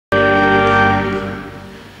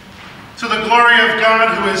glory of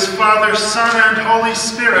God, who is Father, Son, and Holy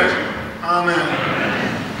Spirit. Amen.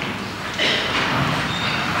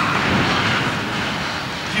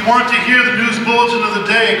 If you want to hear the news bulletin of the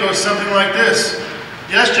day, it goes something like this.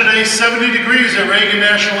 Yesterday, 70 degrees at Reagan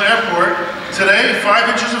National Airport. Today, 5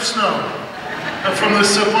 inches of snow. And from the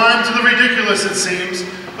sublime to the ridiculous, it seems.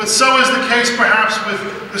 But so is the case perhaps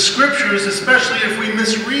with the scriptures, especially if we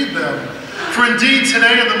misread them. For indeed,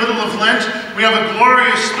 today in the middle of Lent, we have a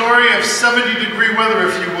glorious story of 70-degree weather,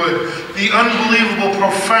 if you would. The unbelievable,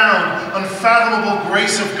 profound, unfathomable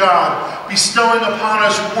grace of God, bestowing upon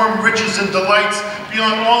us warm riches and delights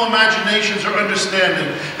beyond all imaginations or understanding.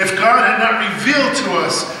 If God had not revealed to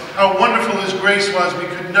us how wonderful His grace was, we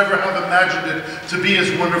could never have imagined it to be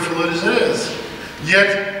as wonderful as it is.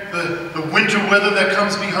 Yet, the winter weather that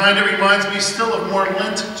comes behind it reminds me still of more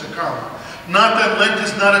Lent to come. Not that Lent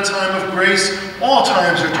is not a time of grace, all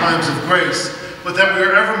times are times of grace, but that we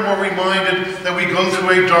are ever more reminded that we go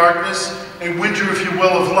through a darkness, a winter, if you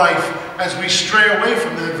will, of life, as we stray away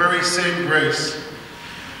from that very same grace.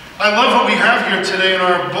 I love what we have here today in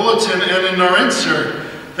our bulletin and in our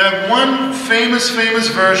insert, that one famous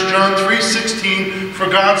verse, John 3:16, for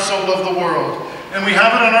God so loved the world. And we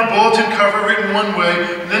have it on our bulletin cover written one way,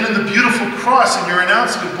 and then in the beautiful cross in your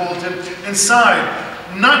announcement bulletin inside.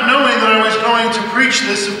 Not knowing that I was going to preach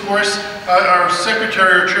this, of course, our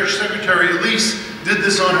secretary, our church secretary, Elise, did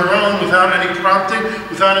this on her own without any prompting,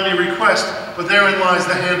 without any request. But therein lies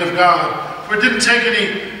the hand of God. For it didn't take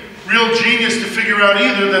any real genius to figure out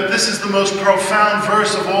either that this is the most profound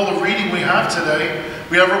verse of all the reading we have today.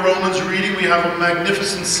 We have a Romans reading, we have a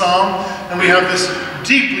magnificent psalm, and we have this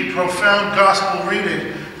deeply profound gospel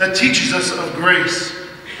reading that teaches us of grace.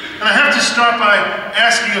 And I have to start by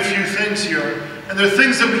asking a few things here. And there are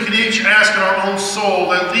things that we can each ask in our own soul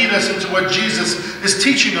that lead us into what Jesus is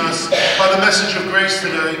teaching us by the message of grace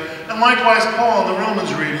today. And likewise, Paul in the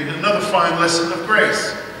Romans reading, another fine lesson of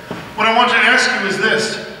grace. What I want to ask you is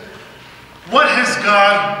this. What has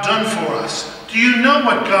God done for us? Do you know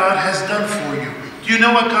what God has done for you? Do you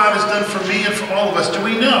know what God has done for me and for all of us? Do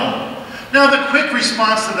we know? Now, the quick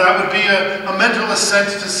response to that would be a mental assent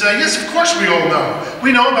to say, yes, of course we all know.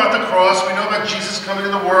 We know about the cross. We know about Jesus coming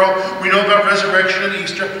in the world. We know about resurrection and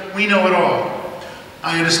Easter. We know it all.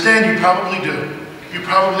 I understand you probably do. You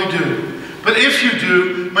probably do. But if you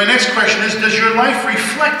do, my next question is, does your life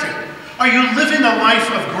reflect it? Are you living a life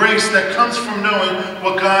of grace that comes from knowing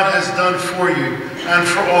what God has done for you and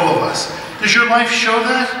for all of us? Does your life show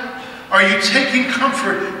that? Are you taking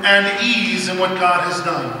comfort and ease in what God has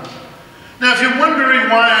done? Now, if you're wondering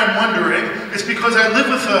why I'm wondering, it's because I live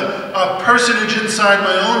with a personage inside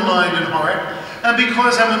my own mind and heart, and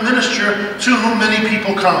because I'm a minister to whom many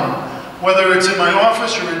people come. Whether it's in my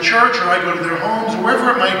office or in church, or I go to their homes, or wherever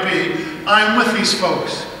it might be, I'm with these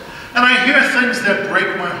folks. And I hear things that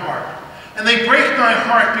break my heart. And they break my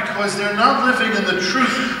heart because they're not living in the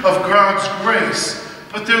truth of God's grace,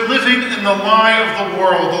 but they're living in the lie of the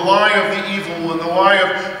world, the lie of the evil one, the lie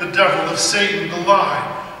of the devil, of Satan, the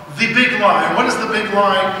lie. The big lie. And what is the big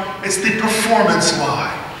lie? It's the performance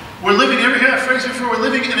lie. We're living, you ever hear that phrase before? We're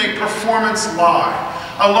living in a performance lie.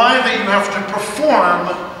 A lie that you have to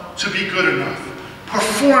perform to be good enough.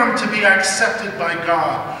 Perform to be accepted by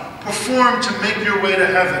God. Perform to make your way to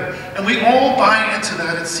heaven. And we all buy into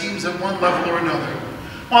that, it seems, at one level or another.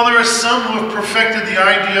 While there are some who have perfected the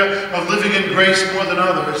idea of living in grace more than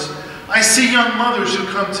others, I see young mothers who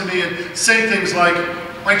come to me and say things like,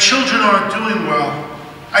 my children aren't doing well.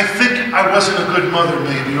 I think I wasn't a good mother,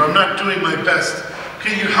 maybe, or I'm not doing my best.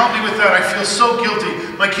 Can you help me with that? I feel so guilty.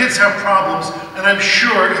 My kids have problems, and I'm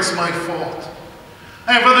sure it's my fault.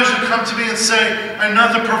 I have others who come to me and say, I'm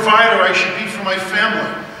not the provider I should be for my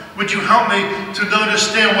family. Would you help me to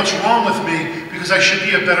understand what's wrong with me, because I should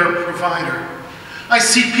be a better provider? I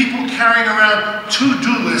see people carrying around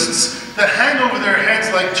to-do lists that hang over their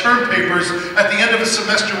heads like term papers at the end of a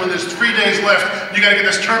semester when there's 3 days left. You got to get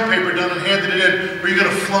this term paper done and handed it in, or you're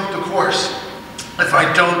going to flunk the course. If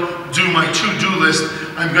I don't do my to-do list,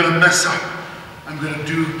 I'm going to mess up. I'm going to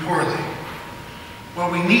do poorly.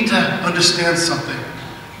 Well, we need to understand something.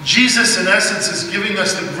 Jesus, in essence, is giving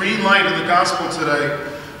us the green light in the gospel today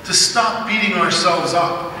to stop beating ourselves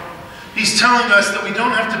up. He's telling us that we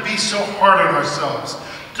don't have to be so hard on ourselves.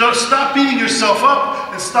 Don't stop beating yourself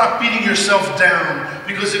up and stop beating yourself down,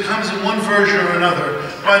 because it comes in one version or another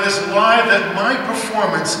by this lie that my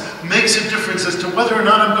performance makes a difference as to whether or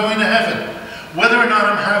not I'm going to heaven, whether or not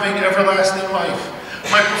I'm having everlasting life.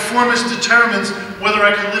 My performance determines whether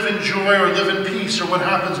I can live in joy or live in peace or what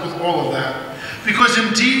happens with all of that. Because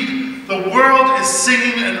indeed, the world is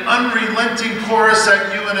singing an unrelenting chorus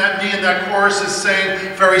at you and at me, and that chorus is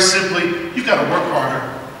saying very simply, you've got to work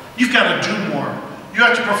harder. You've got to do more. You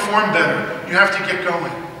have to perform better. You have to get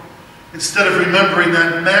going. Instead of remembering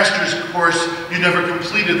that master's course you never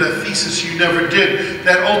completed, that thesis you never did,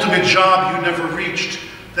 that ultimate job you never reached,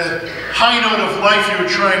 that high note of life you were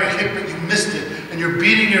trying to hit but you missed it, and you're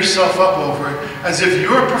beating yourself up over it, as if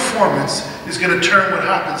your performance is going to turn what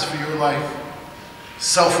happens for your life.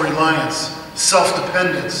 Self-reliance,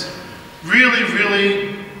 self-dependence, really,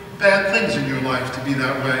 really bad things in your life to be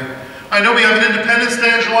that way. I know we have an Independence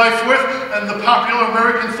Day on July 4th, and the popular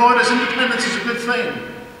American thought is independence is a good thing.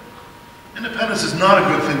 Independence is not a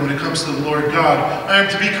good thing when it comes to the Lord God. I am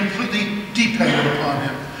to be completely dependent upon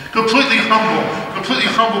Him, completely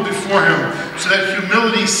humble before Him, so that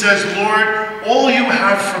humility says, Lord, all you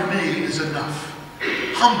have for me is enough.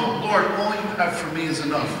 Humble, Lord, all you have for me is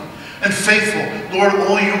enough. And faithful, Lord,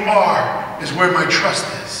 all you are is where my trust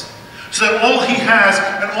is. So that all He has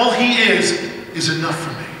and all He is enough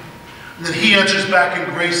for me. And then He answers back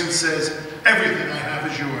in grace and says, everything I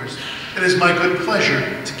have is yours. It is my good pleasure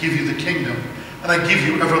to give you the kingdom, and I give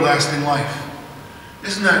you everlasting life.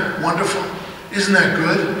 Isn't that wonderful? Isn't that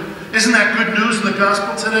good? Isn't that good news in the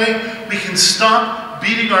gospel today? We can stop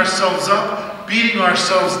beating ourselves up, beating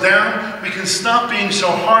ourselves down. We can stop being so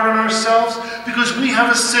hard on ourselves because we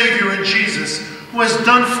have a Savior in Jesus who has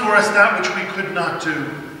done for us that which we could not do.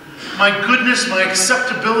 My goodness, my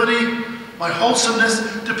acceptability, my wholesomeness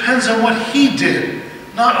depends on what He did,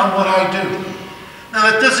 not on what I do. Now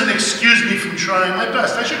that doesn't excuse me from trying my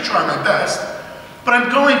best. I should try my best. But I'm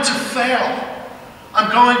going to fail. I'm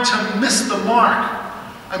going to miss the mark.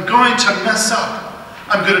 I'm going to mess up.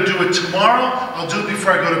 I'm going to do it tomorrow. I'll do it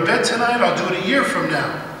before I go to bed tonight. I'll do it a year from now.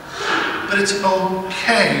 But it's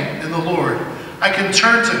okay in the Lord. I can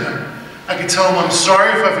turn to Him. I can tell Him I'm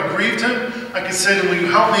sorry if I've aggrieved Him. I can say to Him, will you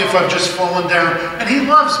help me if I've just fallen down? And He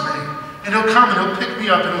loves me. And He'll come and He'll pick me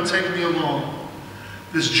up and He'll take me along.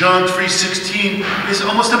 This John 3:16 is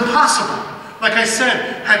almost impossible. Like I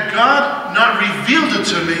said, had God not revealed it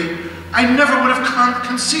to me, I never would have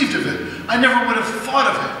conceived of it. I never would have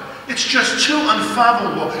thought of it. It's just too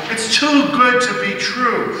unfathomable. It's too good to be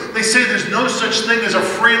true. They say there's no such thing as a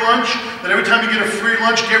free lunch, that every time you get a free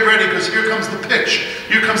lunch, get ready, because here comes the pitch.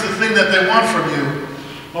 Here comes the thing that they want from you.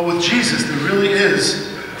 Well, with Jesus, there really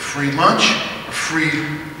is a free lunch, a free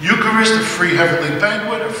Eucharist, a free heavenly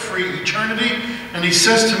banquet, a free eternity. And He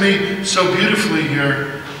says to me so beautifully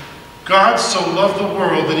here, God so loved the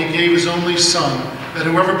world that He gave His only Son, that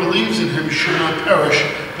whoever believes in Him should not perish,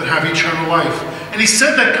 but have eternal life. And He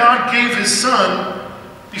said that God gave His Son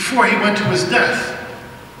before He went to His death.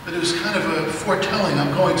 But it was kind of a foretelling,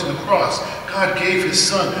 I'm going to the cross. God gave His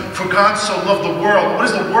Son. For God so loved the world. What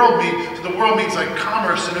does the world mean? The world means like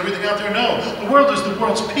commerce and everything out there? No. The world is the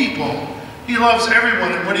world's people. He loves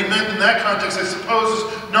everyone, and what He meant in that context, I suppose,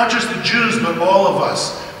 is not just the Jews, but all of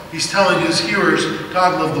us. He's telling His hearers,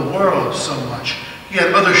 God loved the world so much. He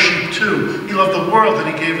had other sheep too. He loved the world, and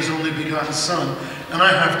He gave His only begotten Son. And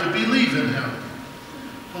I have to believe in Him.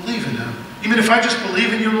 Believe in Him. You mean if I just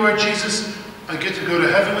believe in you, Lord Jesus, I get to go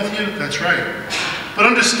to heaven with you? That's right. But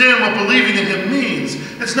understand what believing in Him means.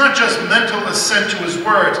 It's not just mental assent to His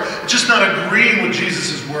words. It's just not agreeing with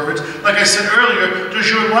Jesus' words. Like I said earlier, does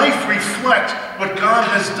your life reflect what God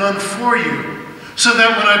has done for you? So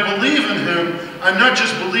that when I believe in Him, I'm not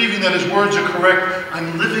just believing that His words are correct,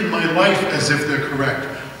 I'm living my life as if they're correct.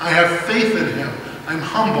 I have faith in Him. I'm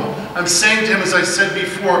humble. I'm saying to Him, as I said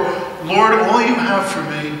before, Lord, all you have for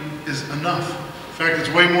me is enough. In fact, it's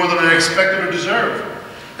way more than I expected or deserve.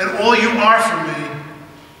 And all you are for me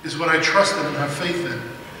is what I trust in and have faith in.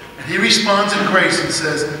 And He responds in grace and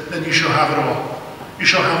says, then you shall have it all. You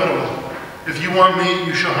shall have it all. If you want me,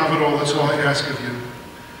 you shall have it all. That's all I ask of you.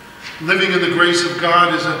 Living in the grace of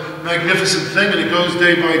God is a magnificent thing, and it goes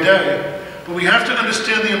day by day. But we have to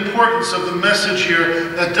understand the importance of the message here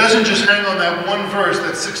that doesn't just hang on that one verse,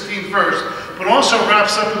 that 16th verse, but also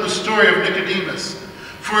wraps up in the story of Nicodemus.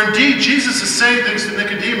 For indeed, Jesus is saying things to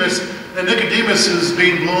Nicodemus that Nicodemus is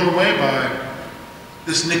being blown away by.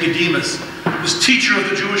 This Nicodemus, this teacher of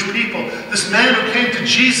the Jewish people, this man who came to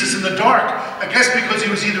Jesus in the dark, I guess because he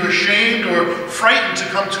was either ashamed or frightened to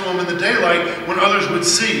come to Him in the daylight when others would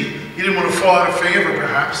see. He didn't want to fall out of favor,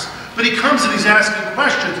 perhaps. But he comes and he's asking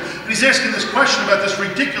questions. And he's asking this question about this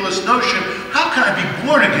ridiculous notion, how can I be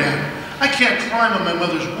born again? I can't climb on my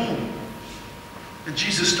mother's womb. And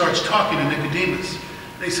Jesus starts talking to Nicodemus.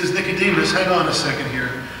 And he says, Nicodemus, hang on a second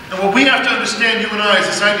here. And what we have to understand, you and I, is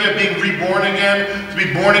this idea of being reborn again, to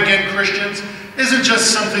be born again Christians, isn't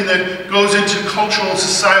just something that goes into cultural and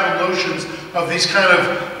societal notions of these kind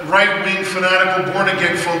of right-wing, fanatical,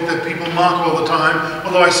 born-again folk that people mock all the time,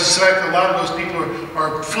 although I suspect a lot of those people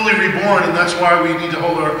are fully reborn, and that's why we need to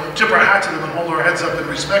tip our hat to them and hold our heads up and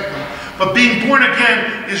respect them. But being born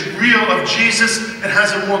again is real of Jesus. It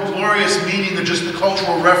has a more glorious meaning than just the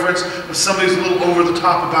cultural reference of somebody's a little over the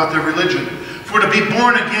top about their religion. For to be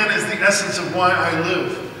born again is the essence of why I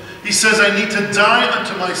live. He says, I need to die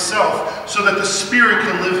unto myself so that the Spirit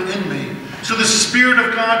can live in me. So the Spirit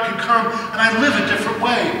of God can come and I live a different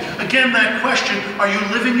way. Again, that question, are you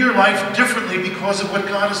living your life differently because of what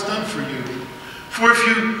God has done for you? For if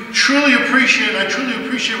you truly appreciate, and I truly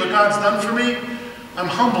appreciate what God's done for me, I'm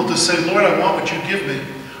humbled to say, Lord, I want what you give me.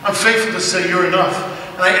 I'm faithful to say you're enough.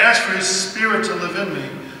 And I ask for his Spirit to live in me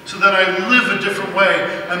so that I live a different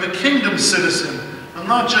way. I'm a kingdom citizen. I'm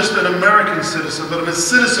not just an American citizen, but I'm a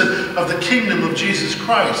citizen of the kingdom of Jesus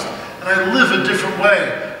Christ. And I live a different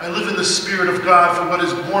way. I live in the Spirit of God, for what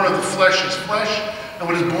is born of the flesh is flesh, and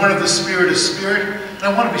what is born of the Spirit is spirit. And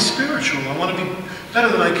I want to be spiritual. I want to be better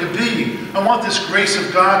than I could be. I want this grace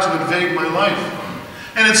of God to invade my life.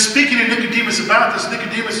 And in speaking to Nicodemus about this,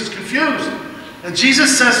 Nicodemus is confused. And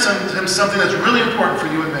Jesus says to him something that's really important for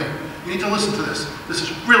you and me. You need to listen to this. This is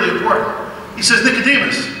really important. He says,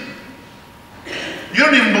 Nicodemus, you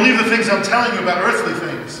don't even believe the things I'm telling you about earthly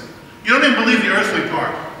things. You don't even believe the earthly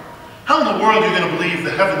part. How in the world are you going to believe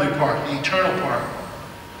the heavenly part, the eternal part?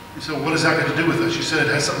 You say, well, what has that got to do with us? You said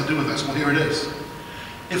it has something to do with us. Well, here it is.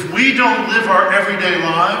 If we don't live our everyday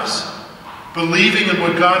lives believing in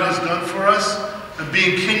what God has done for us and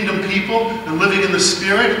being kingdom people and living in the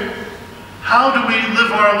Spirit, how do we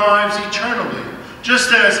live our lives eternally?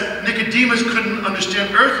 Just as Nicodemus couldn't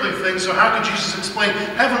understand earthly things, so how could Jesus explain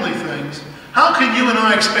heavenly things? How can you and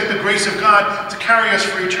I expect the grace of God to carry us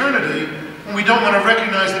for eternity when we don't want to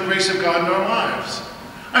recognize the grace of God in our lives?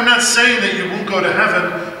 I'm not saying that you won't go to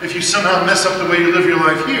heaven if you somehow mess up the way you live your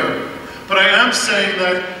life here. But I am saying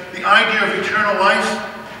that the idea of eternal life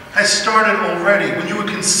has started already. When you were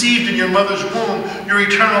conceived in your mother's womb, your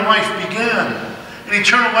eternal life began. And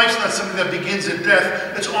eternal life is not something that begins at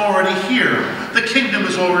death. It's already here. The kingdom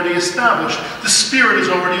is already established. The Spirit is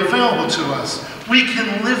already available to us. We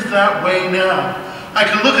can live that way now. I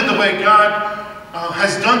can look at the way God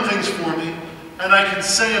has done things for me, and I can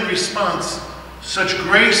say in response, such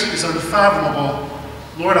grace is unfathomable.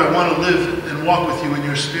 Lord, I want to live and walk with you in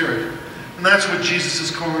your Spirit. And that's what Jesus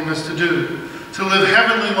is calling us to do. To live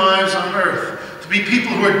heavenly lives on earth. To be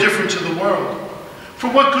people who are different to the world. For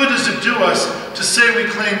what good does it do us to say we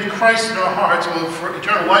claim Christ in our hearts? Well, for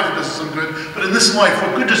eternal life it does us some good. But in this life,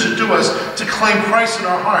 what good does it do us to claim Christ in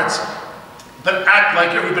our hearts, but act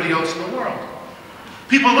like everybody else in the world?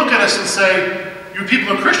 People look at us and say, you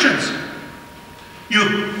people are Christians.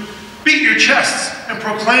 You beat your chests and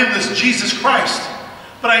proclaim this Jesus Christ.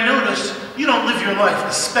 But I notice you don't live your life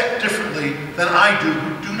a speck differently than I do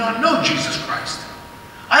who do not know Jesus Christ.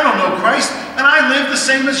 I don't know Christ, and I live the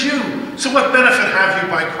same as you. So what benefit have you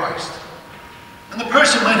by Christ? And the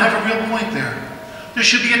person might have a real point there. There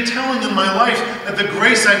should be a telling in my life that the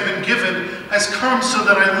grace I've been given has come so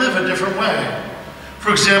that I live a different way.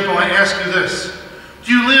 For example, I ask you this.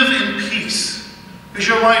 Do you live in peace? Is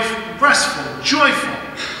your life restful, joyful?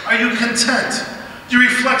 Are you content? Do you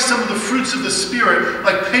reflect some of the fruits of the Spirit,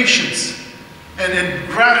 like patience and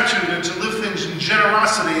gratitude, and to live things in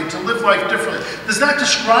generosity, and to live life differently? Does that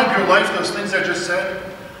describe your life, those things I just said?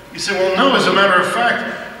 You say, well, no, as a matter of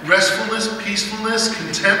fact, restfulness, peacefulness,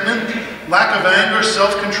 contentment, lack of anger,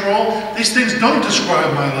 self-control, these things don't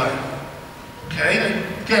describe my life. Okay?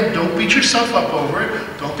 Again, don't beat yourself up over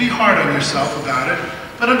it. Don't be hard on yourself about it.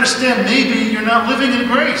 But understand, maybe you're not living in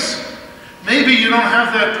grace. Maybe you don't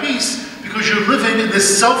have that peace because you're living in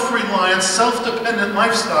this self-reliant, self-dependent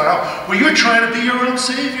lifestyle where you're trying to be your own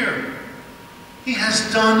Savior. He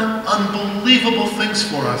has done unbelievable things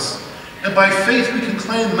for us. And by faith we can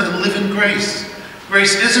claim and live in grace.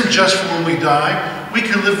 Grace isn't just for when we die. We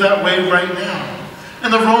can live that way right now.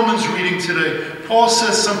 In the Romans reading today, Paul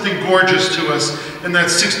says something gorgeous to us in that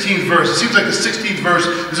 16th verse. It seems like the 16th verse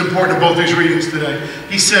is important in both these readings today.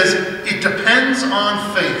 He says, it depends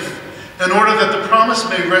on faith, in order that the promise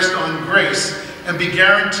may rest on grace and be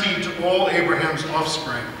guaranteed to all Abraham's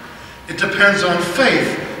offspring. It depends on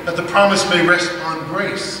faith that the promise may rest on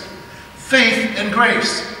grace. Faith and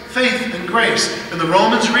grace. Faith and grace. In the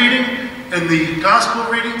Romans reading, in the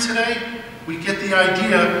gospel reading today, we get the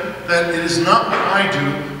idea that it is not what I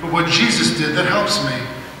do, but what Jesus did that helps me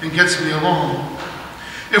and gets me along.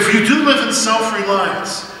 If you do live in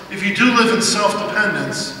self-reliance, if you do live in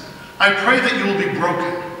self-dependence, I pray that you will be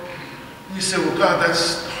broken. And you say, well, God,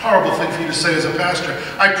 that's a horrible thing for you to say as a pastor.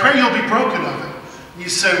 I pray you'll be broken of it. And you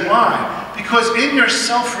say, why? Because in your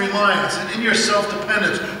self-reliance and in your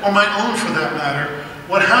self-dependence, or my own for that matter,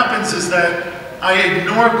 what happens is that I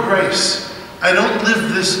ignore grace. I don't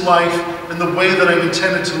live this life in the way that I'm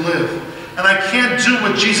intended to live. And I can't do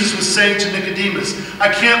what Jesus was saying to Nicodemus.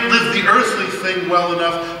 I can't live the earthly thing well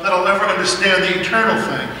enough that I'll ever understand the eternal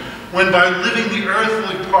thing. When by living the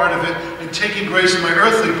earthly part of it and taking grace in my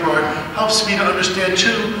earthly part helps me to understand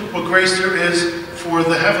too what grace there is for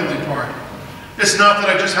the heavenly part. It's not that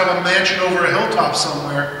I just have a mansion over a hilltop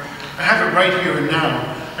somewhere. I have it right here and now.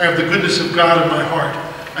 I have the goodness of God in my heart.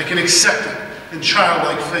 I can accept it in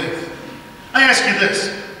childlike faith. I ask you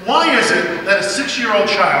this, why is it that a 6-year-old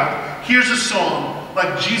child hears a song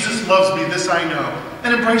like Jesus Loves Me, This I Know,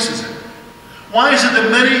 and embraces it? Why is it that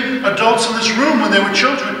many adults in this room, when they were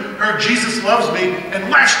children, heard Jesus Loves Me and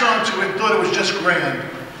latched onto it and thought it was just grand?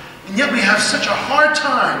 And yet we have such a hard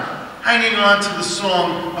time hanging on to the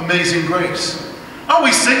song Amazing Grace. Oh,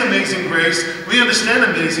 we sing Amazing Grace, we understand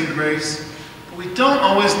Amazing Grace, but we don't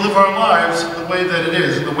always live our lives the way that it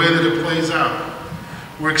is, the way that it plays out.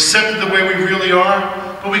 We're accepted the way we really are,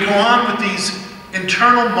 but we go on with these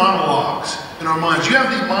internal monologues in our minds. You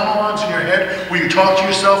have these monologues in your head where you talk to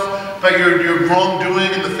yourself about your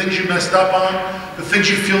wrongdoing and the things you messed up on, the things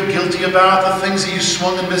you feel guilty about, the things that you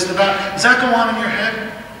swung and missed about. Does that go on in your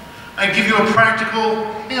head? I give you a practical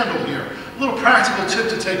handle here, a little practical tip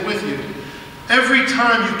to take with you. Every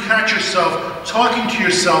time you catch yourself talking to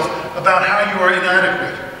yourself about how you are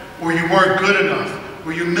inadequate, or you weren't good enough,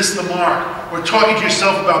 or you missed the mark, or talking to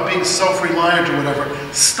yourself about being self-reliant or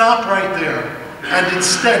whatever, stop right there and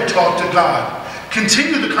instead talk to God.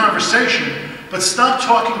 Continue the conversation, but stop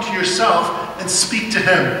talking to yourself and speak to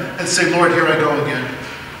Him and say, Lord, here I go again.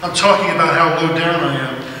 I'm talking about how low down I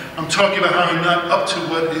am. I'm talking about how I'm not up to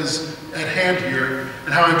what is at hand here,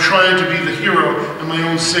 and how I'm trying to be the hero and my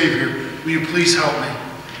own Savior. Will you please help me?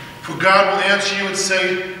 For God will answer you and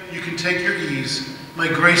say, you can take your ease. My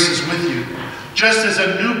grace is with you. Just as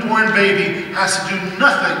a newborn baby has to do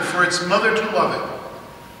nothing for its mother to love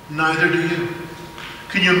it, neither do you.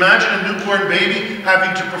 Can you imagine a newborn baby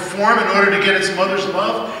having to perform in order to get its mother's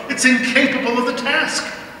love? It's incapable of the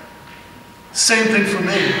task. Same thing for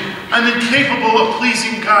me. I'm incapable of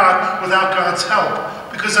pleasing God without God's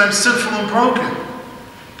help because I'm sinful and broken.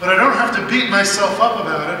 But I don't have to beat myself up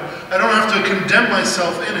about it. I don't have to condemn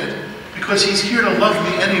myself in it because He's here to love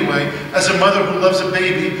me anyway, as a mother who loves a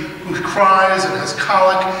baby, who cries and has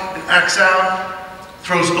colic and acts out,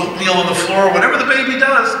 throws oatmeal on the floor, whatever the baby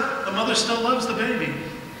does, the mother still loves the baby.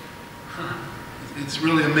 It's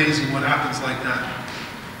really amazing what happens like that.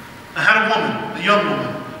 I had a woman, a young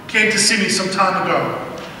woman, came to see me some time ago.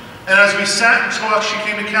 And as we sat and talked, she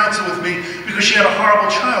came to counsel with me because she had a horrible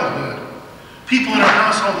childhood. People in her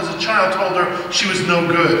household as a child told her she was no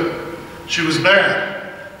good. She was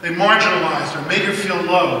bad. They marginalized her, made her feel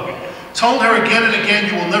low. Told her again and again,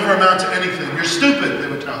 you will never amount to anything. You're stupid, they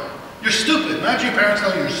would tell her. You're stupid. Imagine your parents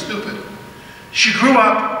telling you you're stupid. She grew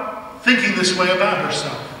up thinking this way about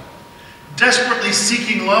herself. Desperately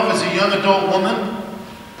seeking love as a young adult woman,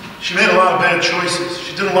 she made a lot of bad choices.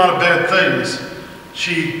 She did a lot of bad things.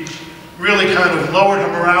 She really kind of lowered her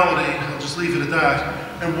morality, I'll just leave it at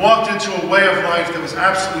that, and walked into a way of life that was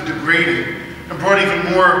absolutely degrading and brought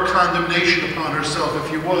even more condemnation upon herself,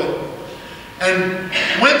 if you would. And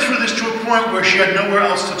went through this to a point where she had nowhere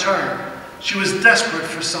else to turn. She was desperate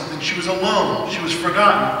for something. She was alone. She was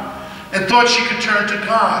forgotten. And thought she could turn to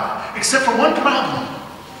God, except for one problem.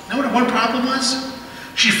 You know what her one problem was?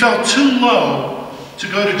 She felt too low to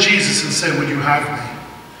go to Jesus and say, would you have me?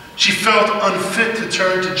 She felt unfit to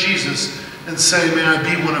turn to Jesus and say, may I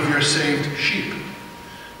be one of your saved sheep?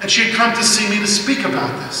 And she had come to see me to speak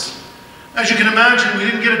about this. As you can imagine, we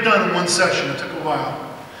didn't get it done in one session. It took a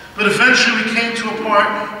while. But eventually we came to a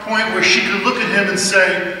point where she could look at Him and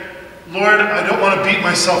say, Lord, I don't want to beat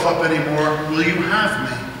myself up anymore. Will you have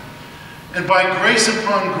me? And by grace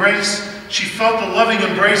upon grace, she felt the loving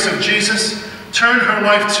embrace of Jesus, turned her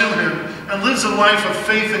life to Him, and lives a life of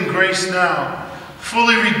faith and grace now,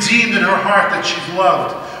 fully redeemed in her heart that she's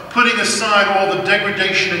loved, putting aside all the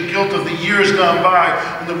degradation and guilt of the years gone by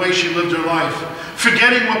and the way she lived her life,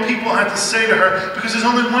 forgetting what people had to say to her, because there's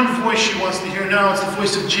only one voice she wants to hear now. It's the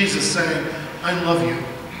voice of Jesus saying, I love you,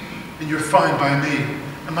 and you're fine by me,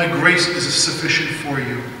 and my grace is sufficient for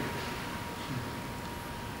you.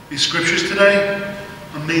 These scriptures today,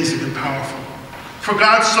 amazing and powerful. For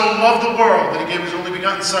God so loved the world that He gave His only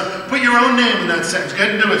begotten Son. Put your own name in that sentence. Go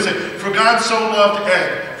ahead and do it. Say, for God so loved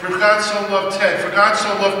Ed. For God so loved Ted. For God so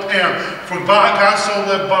loved Pam. For God so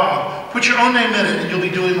loved Bob. Put your own name in it and you'll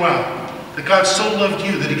be doing well. That God so loved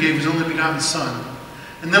you that He gave His only begotten Son.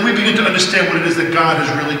 And then we begin to understand what it is that God has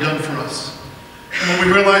really done for us. And when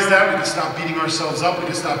we realize that, we can stop beating ourselves up, we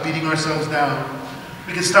can stop beating ourselves down.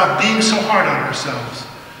 We can stop being so hard on ourselves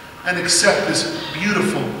and accept this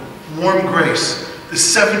beautiful, warm grace,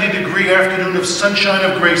 this 70-degree afternoon of sunshine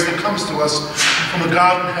of grace that comes to us from a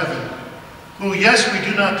God in heaven, who, yes, we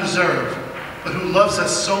do not deserve, but who loves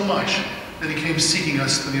us so much that he came seeking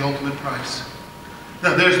us for the ultimate price.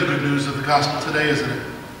 Now, there's the good news of the gospel today, isn't it?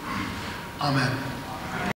 Amen.